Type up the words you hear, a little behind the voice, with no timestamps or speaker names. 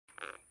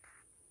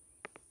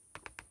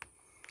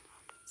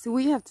So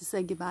we have to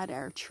say goodbye to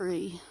our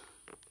tree.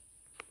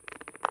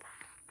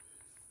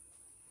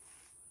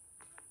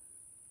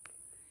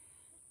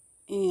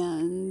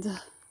 And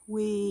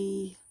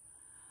we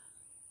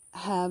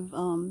have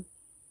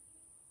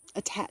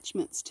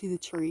attachments to the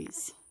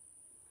trees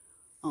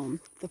on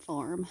the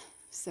farm.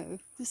 So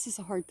this is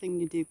a hard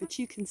thing to do, but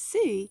you can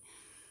see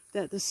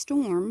that the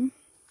storm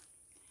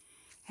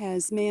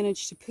has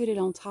managed to put it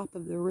on top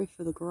of the roof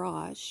of the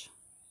garage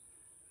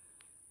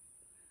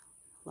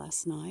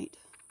last night.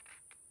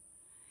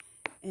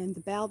 And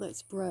the bough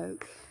that's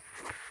broke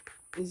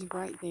is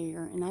right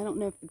there. And I don't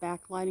know if the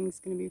backlighting is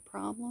going to be a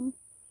problem.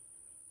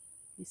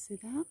 You see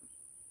that?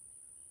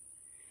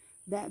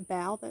 That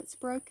bough that's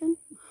broken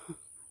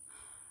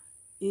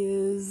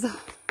is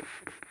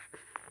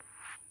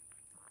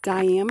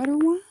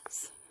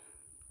diameter-wise,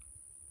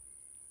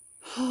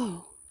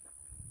 oh,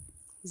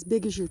 as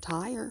big as your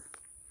tire,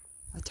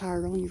 a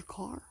tire on your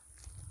car.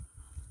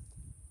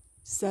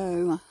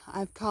 So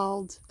I've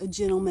called a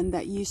gentleman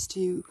that used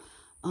to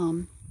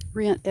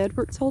rent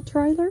Edward's old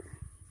trailer,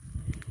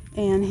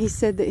 and he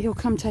said that he'll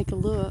come take a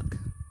look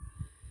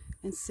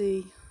and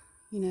see,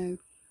 you know,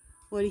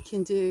 what he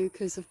can do,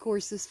 because of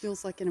course this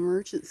feels like an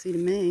emergency to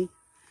me.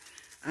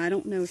 I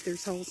don't know if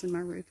there's holes in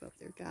my roof up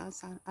there,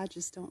 guys. I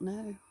just don't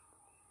know.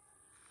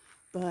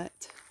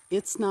 But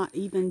it's not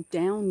even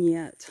down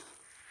yet.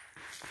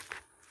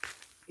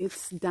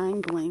 It's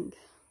dangling.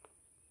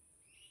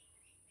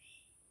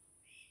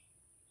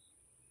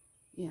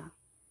 Yeah.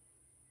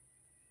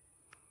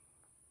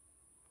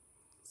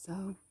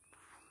 So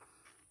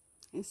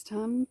it's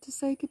time to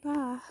say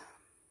goodbye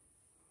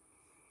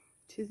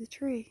to the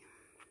tree.